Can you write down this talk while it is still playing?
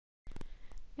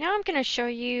Now I'm going to show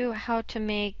you how to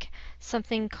make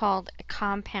something called a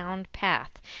compound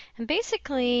path. And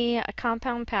basically, a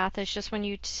compound path is just when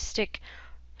you stick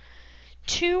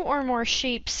two or more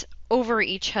shapes over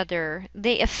each other.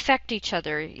 They affect each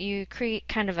other. You create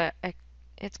kind of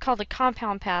it's called a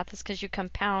compound path. It's because you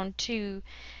compound two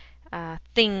or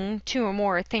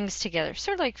more things together.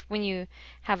 Sort of like when you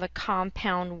have a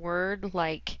compound word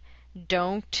like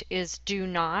don't is do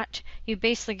not. You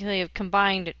basically have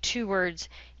combined two words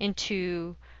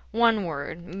into one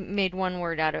word, made one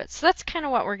word out of it. So that's kind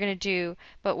of what we're going to do,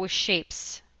 but with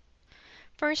shapes.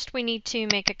 First, we need to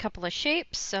make a couple of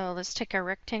shapes. So let's take our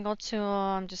rectangle tool.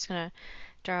 I'm just going to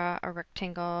draw a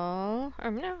rectangle,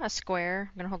 or no, a square.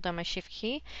 I'm going to hold down my shift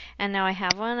key. And now I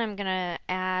have one. I'm going to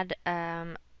add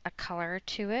a color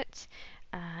to it.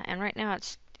 And right now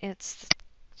it's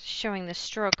showing the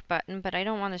stroke button, but I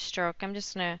don't want a stroke. I'm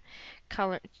just going to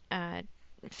color the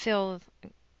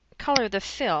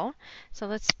fill. So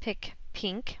let's pick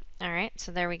pink. Alright,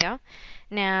 so there we go.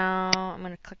 Now I'm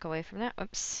going to click away from that.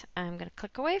 Oops, I'm going to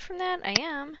click away from that. I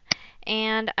am.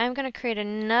 And I'm going to create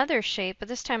another shape, but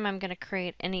this time I'm going to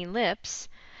create an ellipse,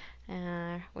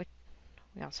 which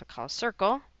we also call a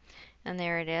circle. And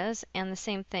there it is. And the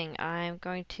same thing. I'm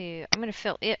going to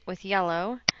fill it with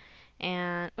yellow.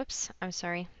 And oops, I'm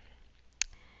sorry.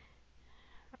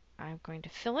 I'm going to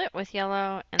fill it with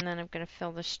yellow, and then I'm going to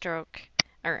fill the stroke,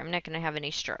 or I'm not going to have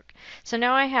any stroke. So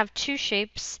now I have two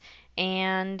shapes,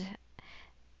 and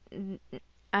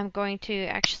I'm going to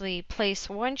actually place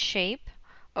one shape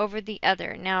over the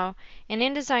other. Now, in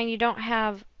InDesign, you don't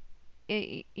have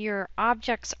your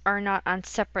objects are not on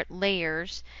separate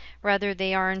layers, rather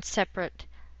they are in separate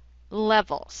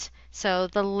levels. So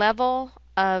the level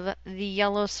of the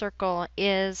yellow circle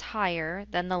is higher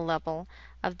than the level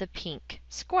of the pink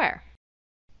square.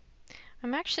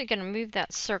 I'm actually going to move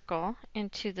that circle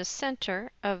into the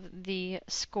center of the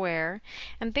square.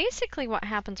 And basically what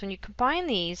happens when you combine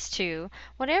these two,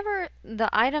 whatever the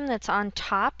item that's on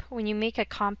top, when you make a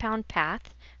compound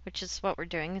path, which is what we're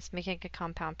doing, is making a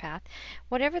compound path,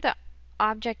 whatever the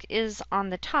object is on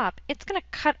the top, it's going to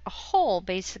cut a hole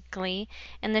basically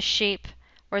in the shape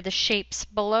or the shapes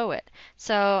below it.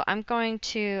 So I'm going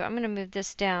to move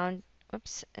this down,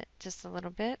 oops, just a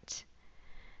little bit.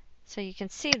 So you can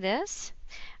see this.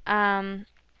 And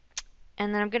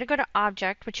then I'm going to go to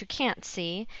Object, which you can't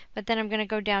see, but then I'm going to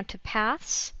go down to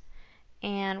Paths.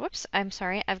 And whoops, I'm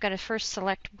sorry, I've got to first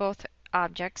select both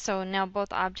objects. So now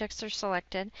both objects are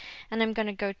selected. And I'm going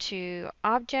to go to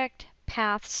Object,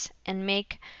 Paths, and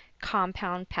Make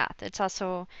Compound Path. It's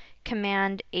also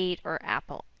Command 8 or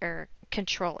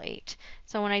Control 8.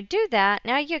 So when I do that,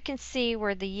 now you can see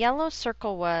where the yellow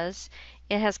circle was.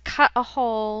 It has cut a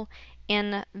hole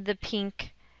in the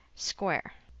pink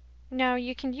square. Now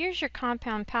you can use your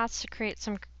compound paths to create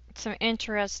some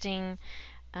interesting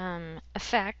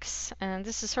effects, and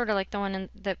this is sort of like the one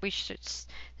that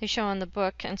they show in the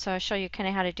book, and so I'll show you kind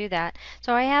of how to do that.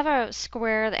 So I have a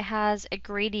square that has a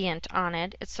gradient on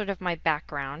it. It's sort of my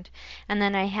background, and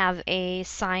then I have a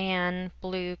cyan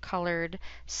blue colored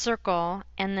circle,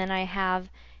 and then I have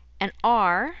an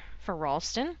R for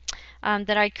Ralston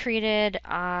that I created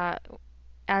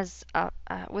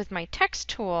with my text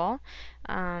tool,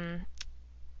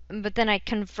 but then I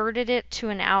converted it to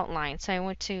an outline. So I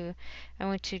went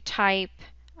to type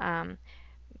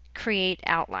create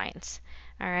outlines.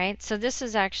 All right, so this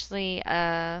is actually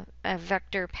a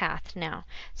vector path now.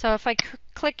 So if I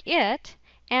click it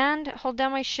and hold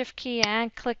down my shift key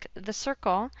and click the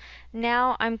circle,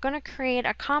 now I'm going to create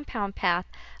a compound path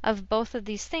of both of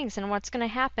these things. And what's going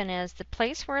to happen is the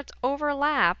place where it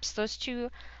overlaps, those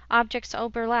two objects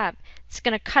overlap, it's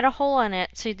going to cut a hole in it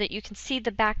so that you can see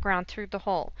the background through the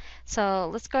hole. So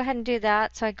let's go ahead and do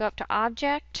that. So I go up to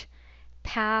Object,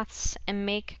 Paths, and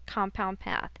Make Compound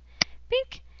Path.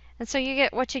 Bink! And so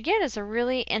what you get is a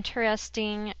really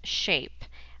interesting shape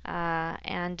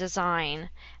and design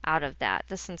out of that.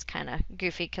 This one's kind of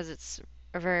goofy because it's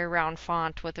a very round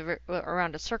font with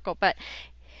around a circle, but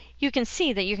you can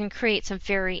see that you can create some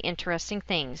very interesting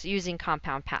things using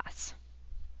compound paths.